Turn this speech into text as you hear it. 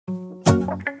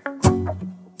Let's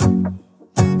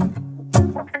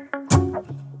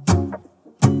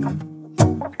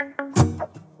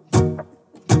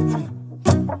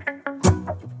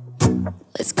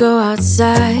go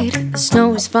outside. The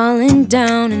snow is falling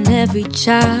down and every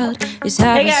child is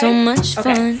having so much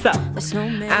fun.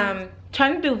 So,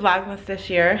 trying to do Vlogmas this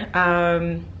year.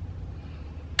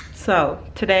 So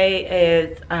today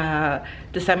is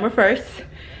December 1st.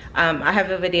 I have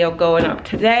a video going up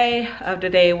today of the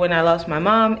day when I lost my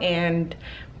mom and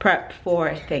prep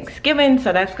for Thanksgiving.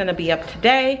 So that's gonna be up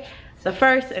today, the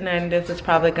 1st, and then this is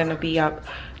probably gonna be up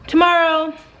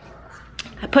tomorrow.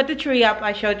 I put the tree up,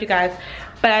 I showed you guys,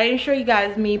 but I didn't show you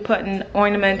guys me putting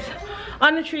ornaments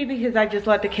on the tree because I just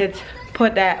let the kids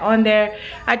put that on there.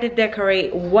 I did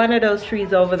decorate one of those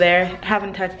trees over there.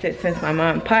 Haven't touched it since my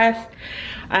mom passed.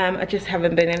 I just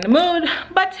haven't been in the mood.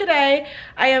 But today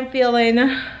I am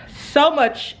feeling so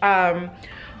much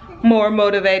more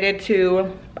motivated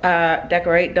to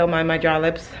decorate. Don't mind my dry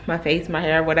lips, my face, my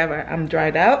hair, whatever. I'm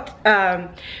dried out.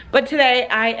 But today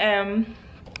I am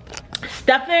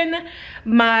stuffing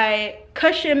my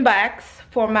cushion backs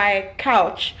for my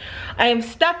couch. I am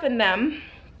stuffing them.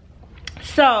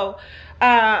 So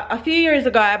a few years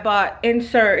ago I bought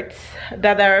inserts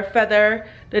that are feather,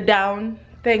 the down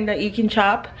thing that you can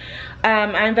chop.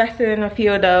 I invested in a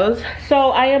few of those. So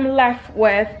I am left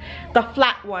with the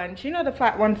flat ones. You know, the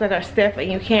flat ones that are stiff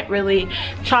and you can't really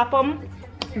chop them?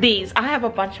 These. I have a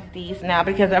bunch of these now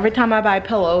because every time I buy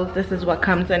pillows, this is what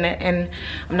comes in it, and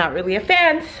I'm not really a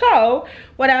fan. So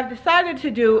what I've decided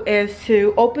to do is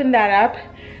to open that up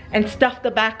and stuff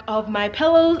the back of my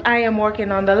pillows. I am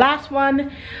working on the last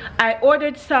one. I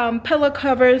ordered some pillow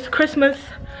covers, Christmas.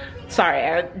 Sorry,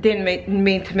 I didn't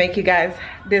mean to make you guys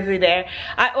dizzy there.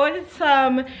 I ordered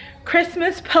some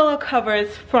Christmas pillow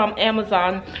covers from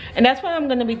Amazon, and that's what I'm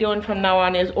gonna be doing from now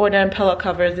on, is ordering pillow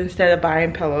covers instead of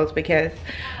buying pillows, because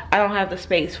I don't have the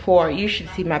space for, you should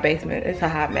see my basement, it's a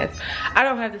hot mess. I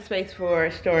don't have the space for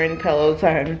storing pillows.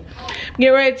 I'm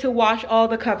getting ready to wash all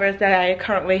the covers that I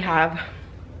currently have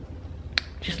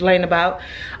just laying about.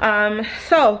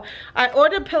 So I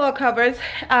ordered pillow covers.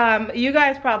 You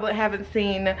guys probably haven't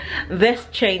seen this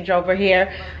change over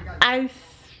here.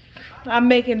 I'm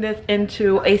making this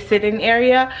into a sitting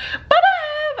area, but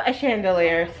I have a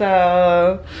chandelier,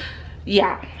 so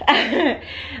yeah.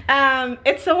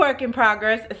 It's a work in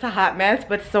progress. It's a hot mess,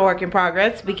 but it's a work in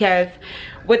progress, because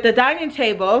with the dining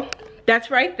table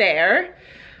that's right there,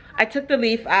 I took the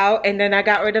leaf out and then I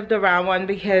got rid of the round one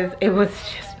because it was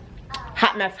just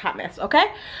hot mess, okay?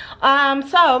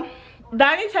 So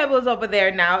dining table is over there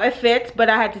now. It fits,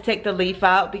 but I had to take the leaf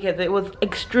out because it was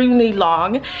extremely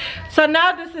long. So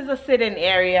now this is a sitting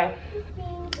area.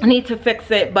 I need to fix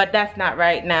it, but that's not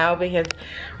right now, because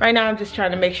right now I'm just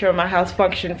trying to make sure my house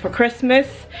functions for Christmas.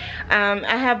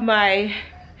 I have my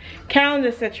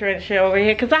calendar situation over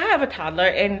here because I have a toddler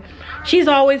and she's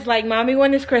always like, "Mommy,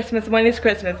 when is Christmas? When is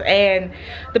Christmas?" And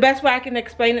the best way I can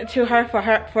explain it to her,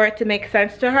 for it to make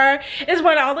sense to her, is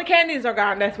when all the candies are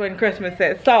gone. That's when Christmas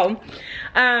is. So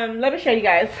let me show you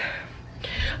guys.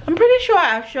 I'm pretty sure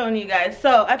I've shown you guys.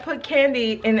 So I put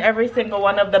candy in every single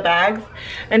one of the bags,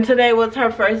 and today was her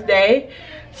first day,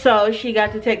 so she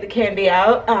got to take the candy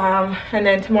out. And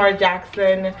then tomorrow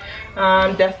Jackson,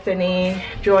 Destiny,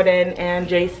 Jordan, and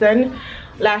Jason.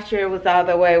 Last year was the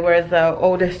other way, where the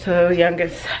oldest to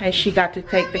youngest, and she got to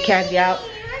take the candy out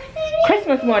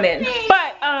Christmas morning.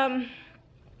 But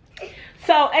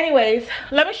so anyways,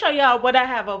 let me show y'all what I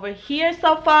have over here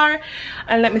so far,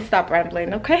 and let me stop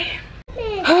rambling, okay?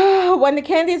 When the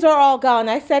candies are all gone,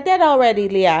 I said that already,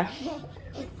 Leah.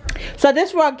 So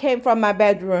this rug came from my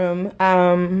bedroom.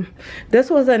 This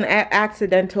was an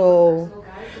accidental.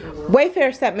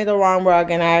 Wayfair sent me the wrong rug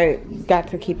and I got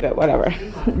to keep it, whatever.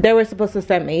 They were supposed to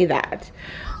send me that.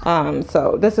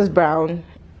 So this is brown,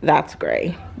 that's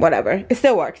gray, whatever. It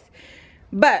still works.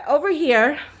 But over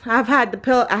here, I have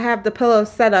the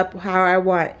pillows set up how I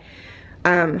want.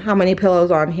 How many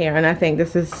pillows on here, and I think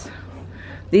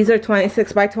these are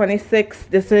 26 by 26.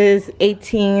 This is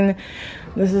 18.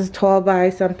 This is 12 by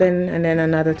something, and then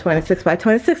another 26 by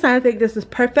 26. I think this is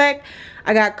perfect.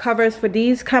 I got covers for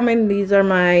these coming. These are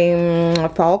my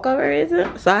fall cover, is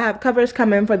it? So I have covers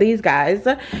coming for these guys.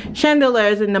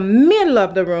 Chandeliers in the middle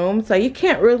of the room, so you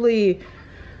can't really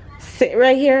sit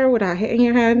right here without hitting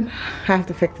your head. I have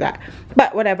to fix that,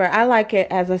 but whatever. I like it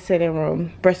as a sitting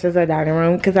room versus a dining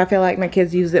room because I feel like my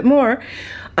kids use it more.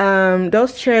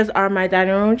 Those chairs are my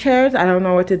dining room chairs. I don't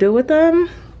know what to do with them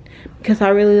because I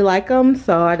really like them,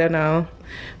 so I don't know.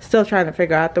 Still trying to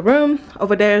figure out the room.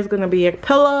 Over there is gonna be a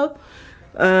pillow.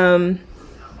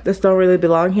 This don't really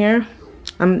belong here.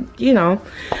 you know.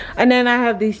 And then I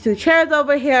have these 2 chairs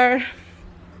over here.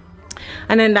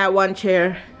 And then that 1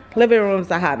 chair. Living room's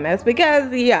a hot mess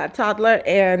because, yeah, toddler,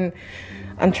 and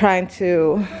I'm trying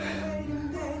to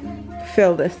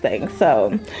fill this thing.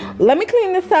 So let me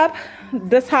clean this up,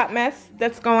 this hot mess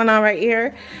that's going on right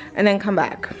here, and then come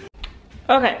back.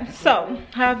 Okay, so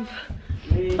I've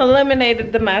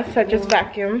eliminated the mess. I just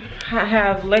vacuumed. I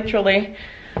have literally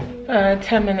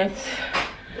 10 minutes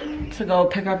to go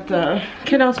pick up the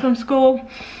kiddos from school.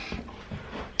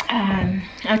 And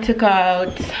I took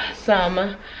out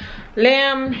some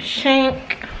lamb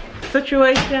shank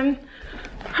situation.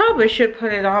 Probably should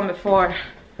put it on before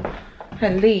I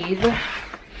leave.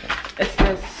 It's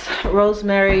this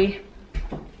rosemary,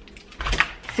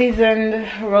 seasoned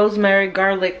rosemary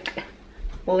garlic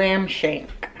lamb shank.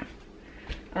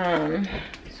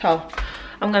 So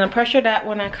I'm gonna pressure that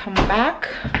when I come back.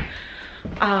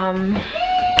 I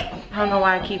don't know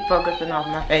why I keep focusing off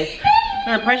my face.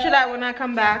 I'm gonna pressure that when I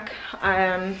come back.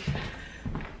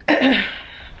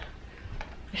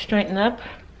 Straighten up.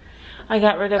 I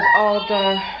got rid of all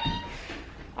the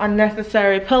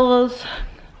unnecessary pillows,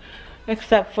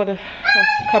 except for the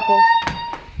couple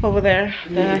over there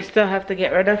that I still have to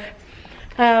get rid of.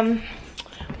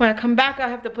 When I come back, I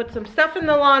have to put some stuff in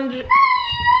the laundry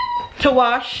to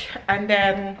wash, and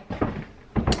then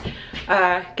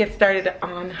get started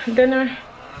on dinner.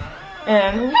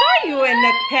 And why are you in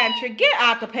the pantry? Get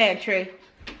out the pantry.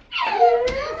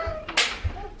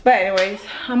 But anyways,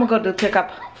 I'm gonna go do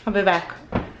pickup. I'll be back.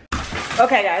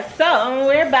 Okay guys, so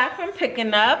we're back from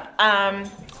picking up.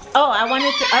 Oh, I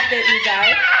wanted to update you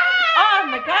guys. Oh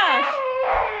my gosh.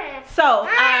 So,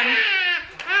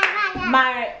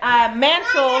 my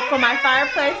mantle for my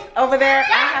fireplace over there,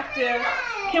 I have to,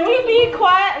 can we be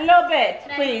quiet a little bit,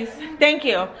 please? Thank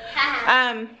you.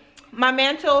 My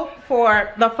mantle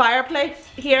for the fireplace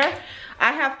here,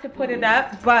 I have to put it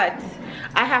up, but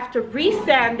I have to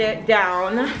resand it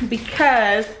down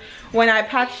because when I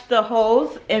patched the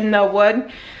holes in the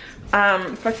wood,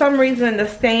 for some reason the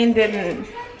stain didn't,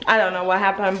 I don't know what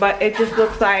happened, but it just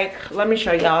looks like, let me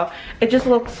show y'all, it just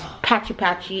looks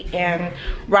patchy, and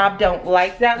Rob don't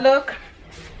like that look.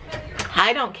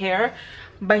 I don't care,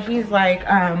 but he's like,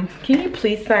 can you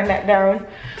please sand that down?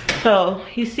 So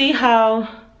you see how,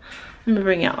 let me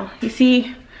bring y'all, you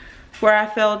see where I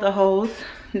filled the holes?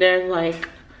 There's like,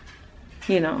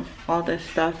 you know, all this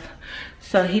stuff.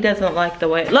 So he doesn't like the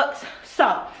way it looks.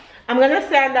 So I'm gonna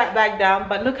sand that back down,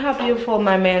 but look how beautiful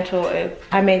my mantle is.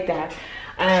 I made that.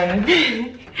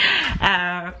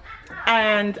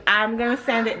 And I'm gonna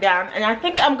sand it down, and I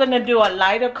think I'm gonna do a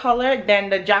lighter color than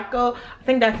the Jacko. I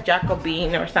think that's Jacko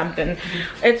bean or something.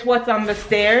 It's what's on the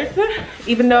stairs,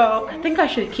 even though I think I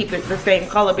should keep it the same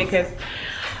color because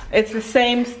it's the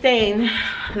same stain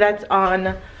that's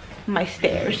on my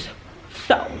stairs.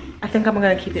 So I think I'm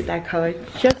gonna keep it that color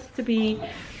just to be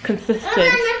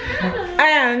consistent.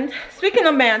 And speaking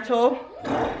of mantle,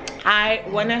 I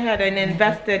went ahead and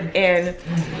invested in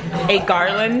a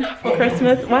garland for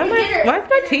Christmas. Why is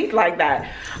my teeth like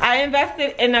that? I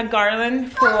invested in a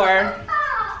garland for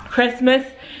Christmas.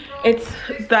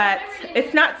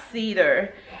 It's not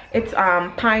cedar. It's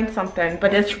pine something,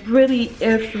 but it's really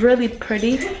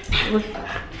pretty. It was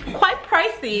quite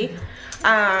pricey.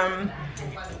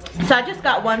 So I just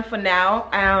got one for now.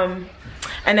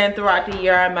 And then throughout the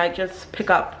year I might just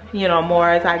pick up, you know, more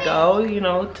as I go, you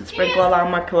know, to sprinkle along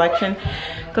my collection,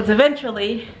 because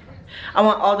eventually I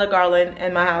want all the garland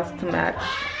in my house to match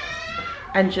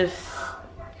and just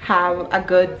have a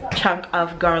good chunk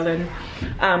of garland,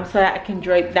 so that I can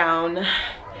drape down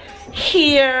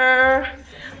here.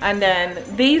 And then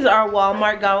these are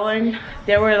Walmart garland.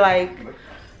 They were like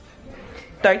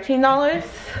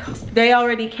 $13. They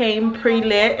already came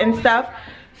pre-lit and stuff,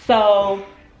 so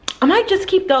I might just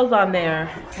keep those on there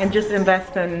and just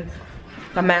invest in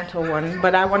the mantle one.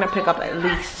 But I want to pick up at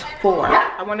least 4.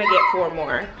 I want to get 4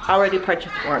 more. I already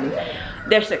purchased one.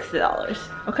 They're $60,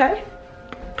 okay?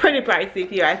 Pretty pricey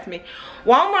if you ask me.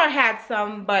 Walmart had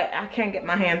some, but I can't get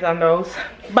my hands on those.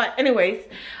 But anyways,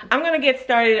 I'm going to get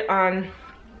started on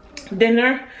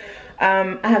dinner.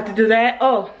 I have to do that.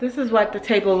 Oh, this is what the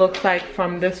table looks like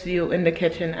from this view in the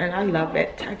kitchen, and I love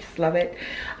it. I just love it.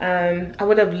 I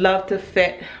would have loved to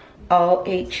fit all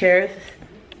 8 chairs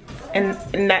in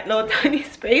that little tiny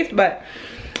space, but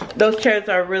those chairs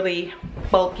are really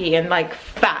bulky and like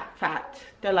fat.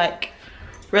 They're like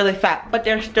really fat, but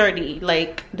they're sturdy.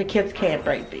 Like the kids can't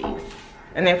break these,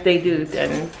 and if they do,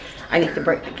 then I need to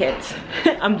break the kids.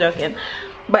 I'm joking.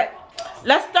 But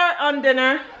let's start on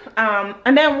dinner.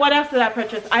 And then what else did I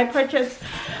purchase? I purchased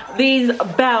these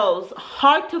bells,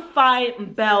 hard to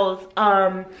find bells.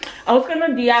 I was gonna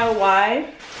DIY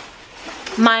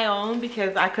my own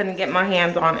because I couldn't get my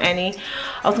hands on any.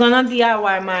 I was gonna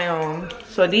DIY my own.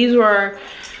 So these were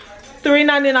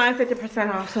 $3.99,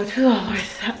 50% off, so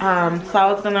 $2. So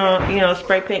I was gonna, you know,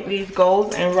 spray paint these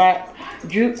gold and wrap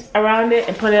jute around it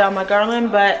and put it on my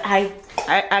garland, but I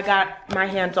got my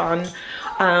hands on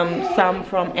some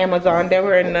from Amazon. They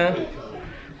were in the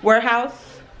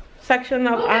warehouse section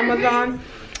of Amazon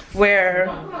where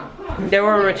they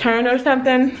were returned or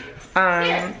something,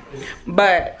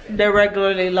 but they're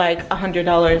regularly like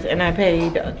 $100 and I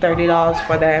paid $30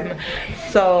 for them.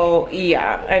 So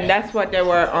yeah, and that's what they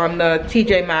were on the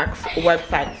TJ Maxx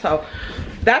website. So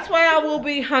that's why I will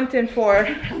be hunting for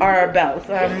our bells.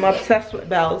 I'm obsessed with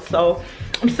bells, so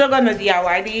I'm still gonna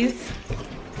DIY these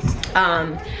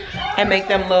and make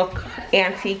them look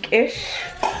antique-ish.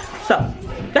 So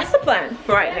that's the plan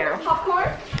for right now.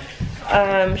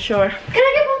 Popcorn? Sure. Can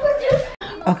I get popcorn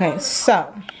too? Okay,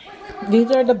 so these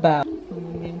are the bells.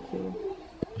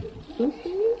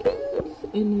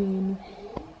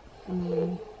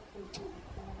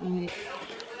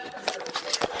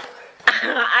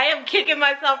 I am kicking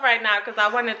myself right now because I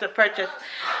wanted to purchase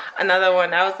another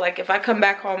one. I was like, if I come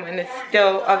back home and it's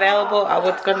still available, I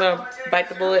was gonna bite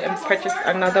the bullet and purchase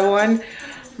another one,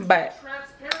 but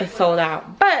it's sold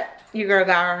out. But you girl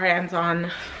got her hands on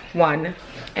one,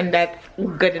 and that's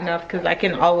good enough because I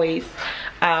can always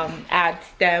add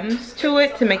stems to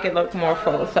it to make it look more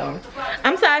full. So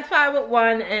I'm satisfied with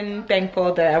one and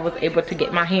thankful that I was able to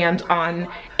get my hands on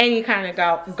any kind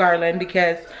of garland,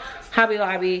 because Hobby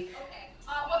Lobby,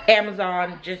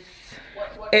 Amazon, just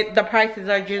the prices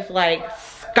are just like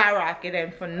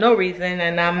skyrocketing for no reason,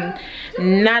 and I'm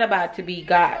not about to be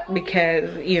got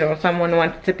because, you know, someone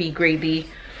wants to be greedy.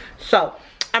 So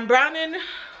I'm browning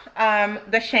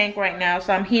the shank right now,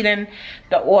 so I'm heating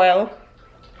the oil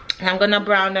and I'm gonna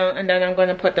brown them and then I'm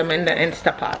gonna put them in the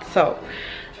Instapot. So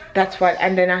that's what,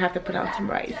 and then I have to put on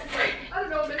some rice.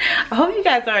 I hope you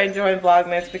guys are enjoying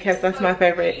Vlogmas because that's my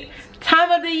favorite time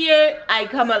of the year. I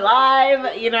come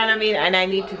alive, you know what I mean, and I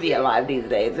need to be alive these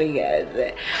days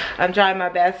because I'm trying my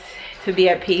best to be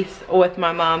at peace with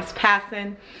my mom's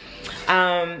passing.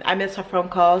 I miss her phone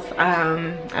calls.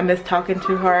 I miss talking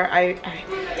to her.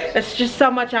 It's just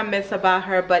so much I miss about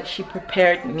her, but she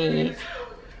prepared me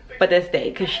for this day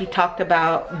because she talked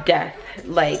about death,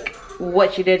 like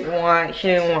what she didn't want. She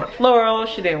didn't want floral.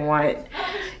 She didn't want,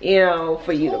 you know,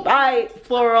 for you to buy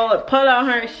floral and put on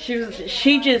her.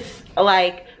 She just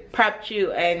like prepped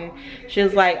you, and she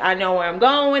was like, I know where I'm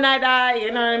going when I die,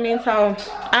 you know what I mean? So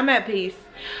I'm at peace,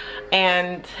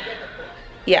 and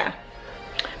yeah.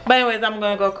 But anyways, I'm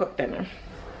gonna go cook dinner.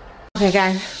 Okay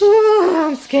guys, ooh,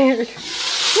 I'm scared.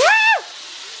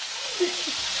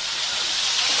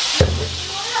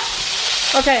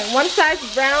 Okay, one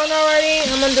side's brown already.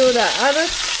 I'm gonna do the other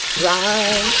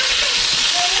side.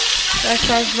 That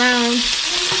side's brown.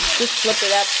 Just flip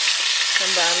it up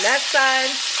and brown that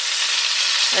side,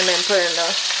 and then put in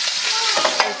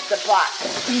the pot.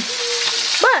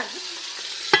 But,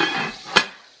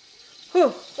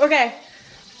 whew, okay.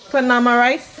 Putting on my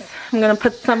rice. I'm gonna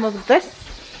put some of this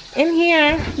in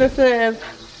here. This is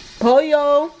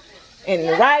pollo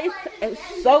and rice. It's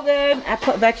so good. I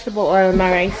put vegetable oil in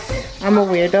my rice. I'm a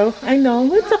weirdo, I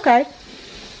know, it's okay.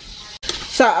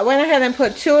 So I went ahead and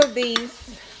put 2 of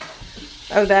these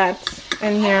of that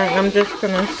in here. I'm just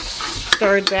gonna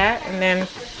stir that and then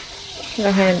go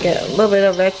ahead and get a little bit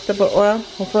of vegetable oil.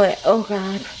 Hopefully, oh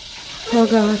god,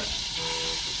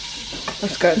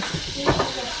 that's good.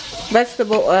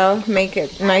 Vegetable oil make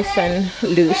it nice and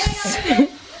loose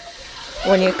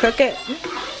when you cook it.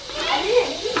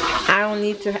 I don't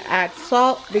need to add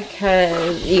salt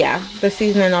because, yeah, the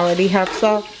seasoning already has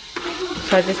salt.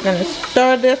 So I'm just gonna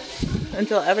stir this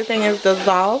until everything is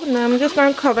dissolved, and then I'm just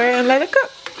gonna cover it and let it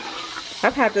cook.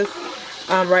 I've had this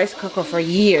rice cooker for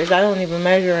years. I don't even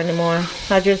measure anymore.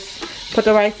 I just put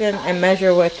the rice in and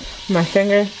measure with my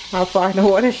finger how far the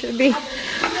water should be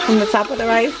from the top of the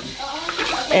rice.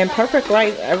 And perfect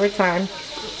rice every time.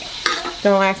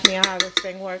 Don't ask me how this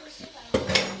thing works,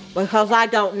 because I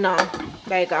don't know.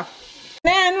 There you go.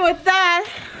 Then with that,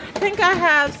 I think I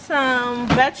have some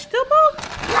vegetable.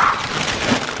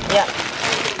 Yep.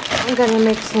 I'm gonna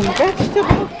make some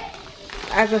vegetable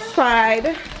as a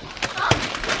side.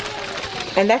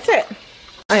 And that's it.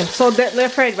 I am so deadly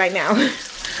afraid right now.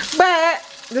 But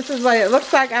this is what it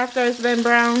looks like after it's been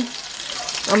brown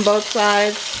on both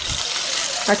sides.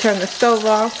 I turn the stove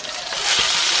off.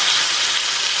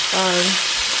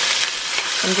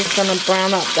 I'm just gonna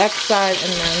brown up that side,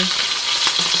 and then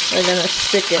we're gonna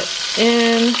stick it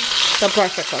in the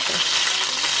pressure cooker.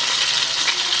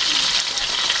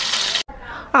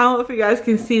 I don't know if you guys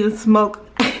can see the smoke.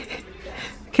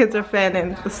 Kids are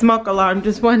fanning. The smoke alarm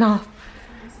just went off.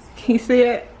 Can you see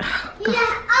it? Oh, yeah,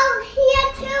 oh,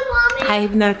 here too, Mommy. I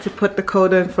even had to put the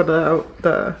code in for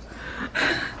the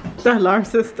alarm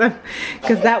system.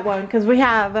 Because we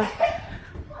have,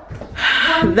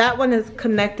 that one is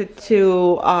connected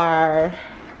to our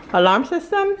alarm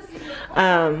system.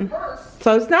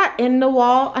 So it's not in the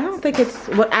wall. I don't think it's,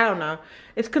 I don't know.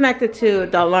 It's connected to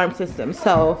the alarm system.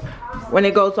 So when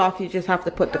it goes off, you just have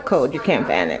to put the code. You can't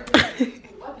fan it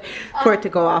for it to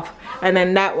go off. And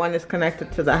then that one is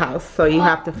connected to the house. So you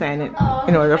have to fan it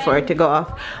in order for it to go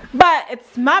off. But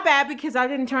it's my bad because I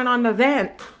didn't turn on the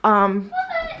vent.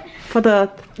 For the,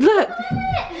 look,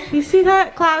 you see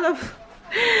that cloud of,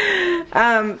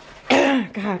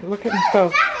 God, look at the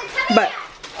stove. But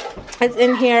it's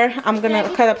in here. I'm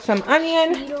gonna cut up some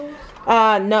onion.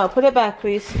 No, put it back,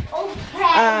 please.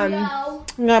 I'm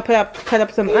gonna cut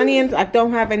up some onions. I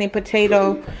don't have any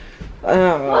potato.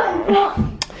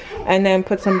 And then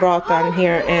put some broth on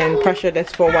here and pressure this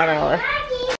for 1 hour.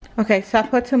 Okay, so I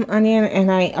put some onion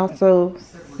and I also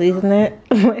season it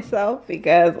myself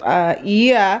because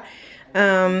yeah.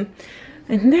 And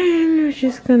then we're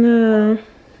just gonna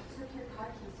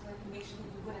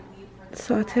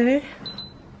saute.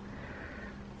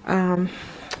 Then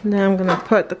I'm gonna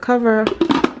put the cover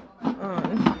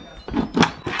on.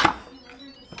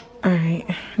 Alright,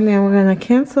 now we're gonna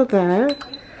cancel that.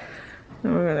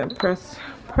 Then we're gonna press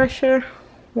pressure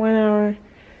 1 hour,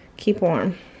 keep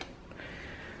warm.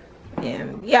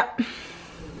 And yeah,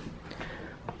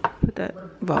 put that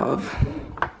valve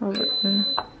over there.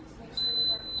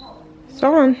 It's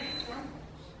on.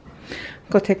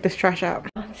 Go take this trash out.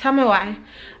 Tell me why.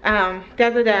 The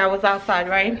other day I was outside,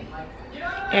 right?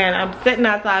 And I'm sitting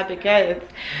outside because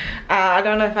I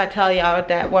don't know if I tell y'all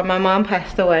that when my mom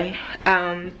passed away,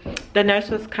 the nurse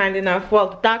was kind enough, well,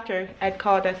 the doctor had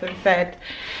called us and said,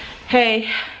 hey,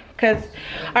 because,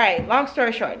 all right, long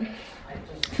story short,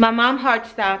 my mom heart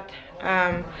stopped.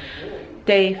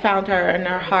 They found her and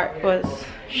her heart was,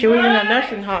 she was in a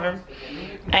nursing home,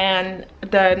 and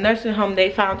the nursing home,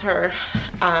 they found her,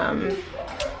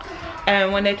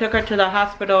 and when they took her to the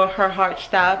hospital, her heart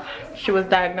stopped. She was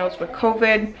diagnosed with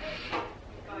COVID.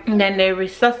 And then they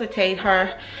resuscitate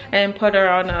her and put her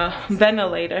on a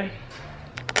ventilator.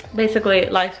 Basically,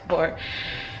 life support.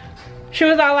 She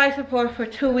was on life support for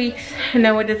 2 weeks. And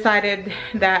then we decided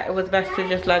that it was best to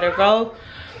just let her go.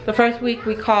 The first week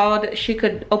we called, she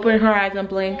could open her eyes and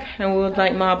blink, and we was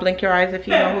like, "Ma, blink your eyes if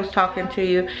you know who's talking to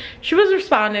you." She was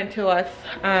responding to us,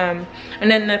 and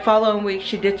then the following week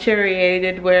she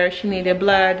deteriorated where she needed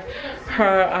blood.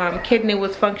 Her kidney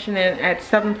was functioning at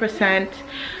 7%.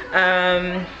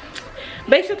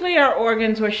 Basically her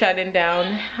organs were shutting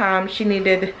down. She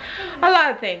needed a lot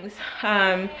of things.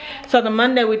 So the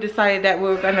Monday we decided that we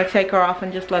were gonna take her off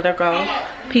and just let her go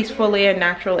peacefully and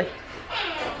naturally.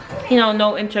 You know,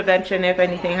 no intervention. If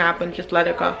anything happened, just let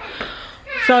it go.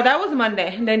 So that was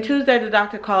Monday. And then Tuesday the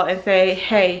doctor called and say,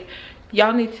 hey,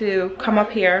 y'all need to come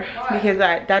up here, because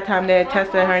at that time they had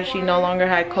tested her and she no longer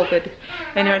had COVID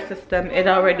in her system. It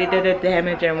already did the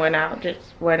damage and went out, just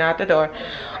went out the door.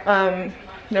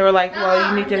 They were like,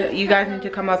 well, you guys need to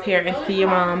come up here and see your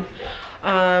mom.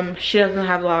 She doesn't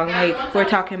have long, like we're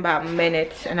talking about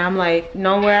minutes. And I'm like,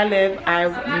 know where I live.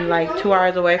 I'm like 2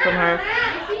 hours away from her.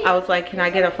 I was like, can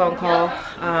I get a phone call?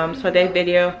 So they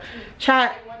video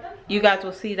chat. You guys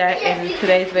will see that in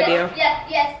today's video.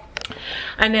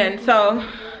 And then so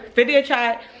video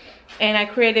chat, and I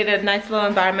created a nice little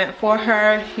environment for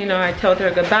her. You know, I told her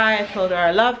goodbye. I told her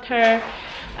I loved her.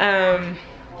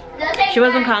 She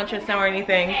wasn't conscious or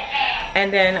anything.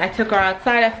 And then I took her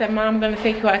outside. I said, Mom, I'm gonna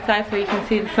take you outside so you can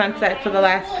see the sunset for the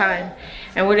last time.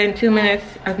 And within 2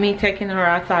 minutes of me taking her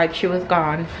outside, she was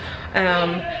gone.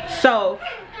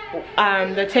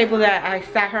 The table that I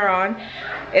sat her on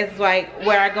is like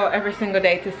where I go every single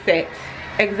day to sit.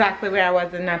 Exactly where I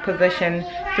was in that position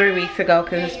 3 weeks ago,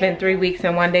 because it's been 3 weeks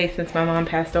and 1 day since my mom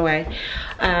passed away.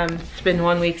 It's been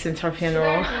 1 week since her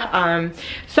funeral.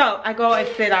 So I go and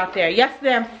sit out there.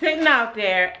 Yesterday I'm sitting out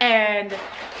there, and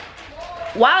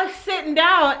while sitting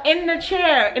down in the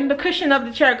chair, in the cushion of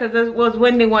the chair, because it was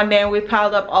windy one day and we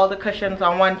piled up all the cushions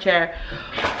on one chair,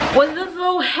 was this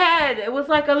little head. It was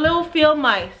like a little field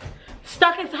mice.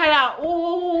 Stuck its head out.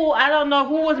 Ooh, I don't know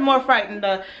who was more frightened,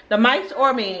 the mice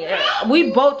or me.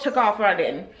 We both took off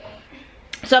running.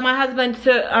 So my husband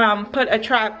put a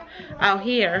trap out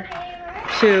here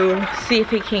to see if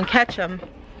he can catch them.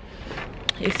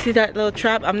 You see that little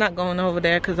trap? I'm not going over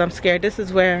there because I'm scared. This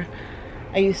is where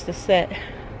I used to sit.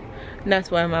 And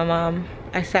that's where my mom,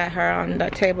 I sat her on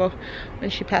that table when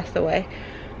she passed away.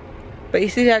 But you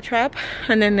see that trap?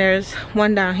 And then there's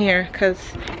one down here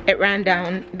because it ran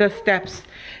down the steps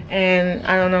and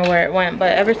I don't know where it went.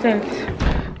 But ever since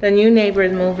the new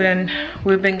neighbors moved in,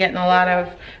 we've been getting a lot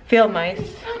of field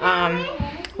mice.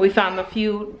 We found a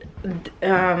few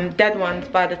dead ones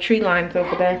by the tree lines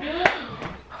over there.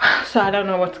 So I don't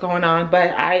know what's going on,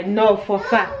 but I know for a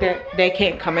fact that they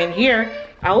can't come in here.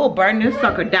 I will burn this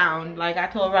sucker down. Like I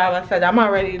told Rob, I said, I'm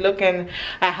already looking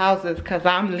at houses because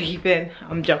I'm leaving.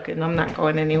 I'm joking, I'm not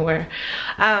going anywhere.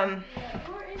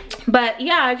 But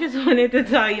yeah, I just wanted to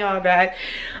tell y'all that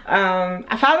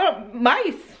I found out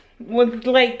mice was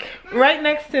like right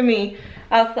next to me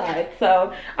outside.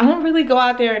 So I don't really go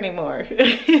out there anymore.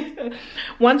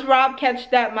 Once Rob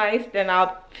catch that mice, then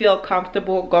I'll feel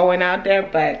comfortable going out there,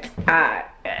 but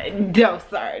no,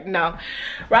 sorry, no.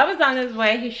 Rob is on his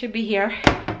way. He should be here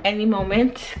any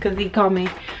moment because he called me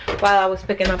while I was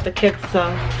picking up the kids.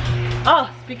 So, oh,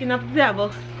 speaking of the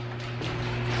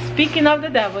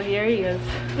devil, here he is.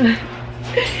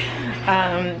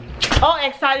 Oh,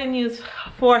 exciting news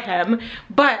for him,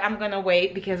 but I'm gonna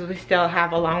wait because we still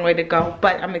have a long way to go,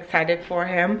 but I'm excited for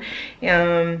him.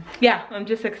 Yeah, I'm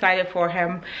just excited for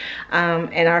him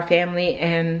and our family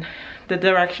and the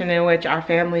direction in which our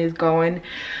family is going.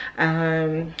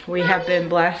 We have been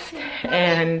blessed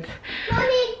and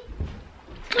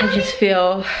I just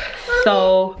feel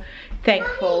so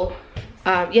thankful.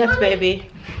 Yes, baby.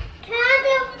 Can I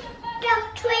do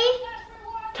the tree?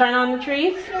 Turn on the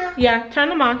trees? Yeah, turn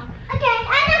them on. Okay,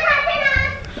 I know how to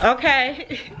turn on.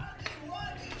 Okay.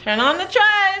 Turn on the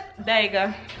trees. There you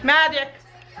go. Magic.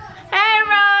 Hey,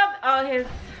 Rob. Oh, his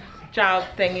job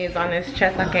thingy is on his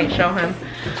chest. I can't show him.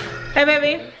 Hey,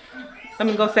 baby. Let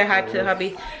me go say hi to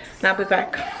hubby. And I'll be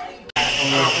back.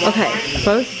 Okay,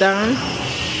 first done.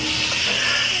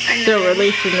 Still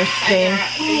releasing the steam.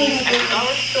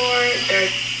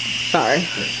 Sorry.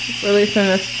 Releasing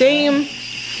the steam.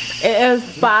 It is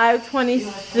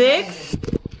 5:26.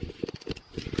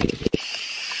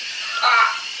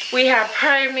 We have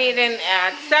prayer meeting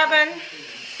at 7.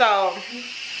 So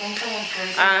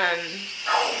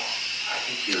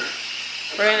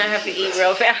we're gonna have to eat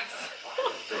real fast.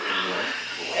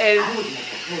 It's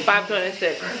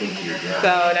 5:26.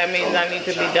 So that means I need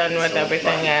to be done with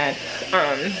everything at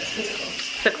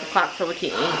 6 o'clock so we can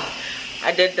eat.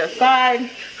 I did the side.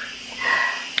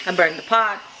 I burned the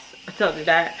pots. I told you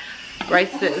that.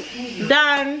 Rice is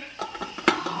done.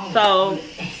 So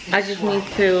I just need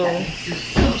to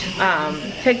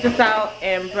take this out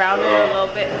and brown it a little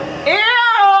bit.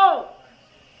 Ew!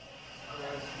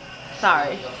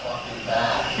 Sorry. I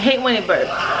hate when it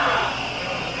burps.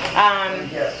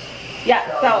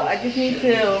 Yeah, so I just need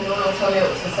to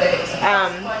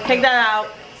take that out,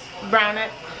 brown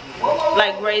it,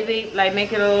 like gravy, like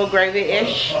make it a little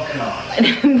gravy-ish,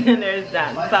 and then there's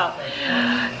done. So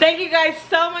thank you guys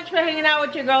so much for hanging out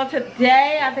with your girl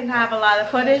today. I think I have a lot of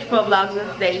footage for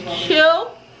Vlogmas Day 2.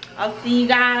 I'll see you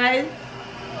guys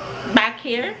back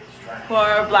here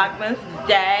for Vlogmas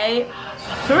Day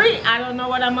 3. I don't know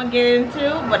what I'm gonna get into,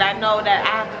 but I know that I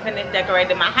have to finish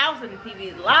decorating my house and the TV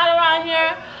is loud around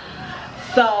here.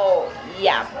 So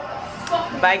yeah,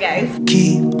 bye guys.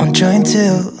 Keep on trying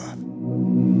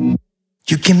to.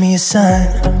 You give me a sign.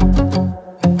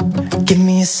 Give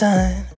me a sign.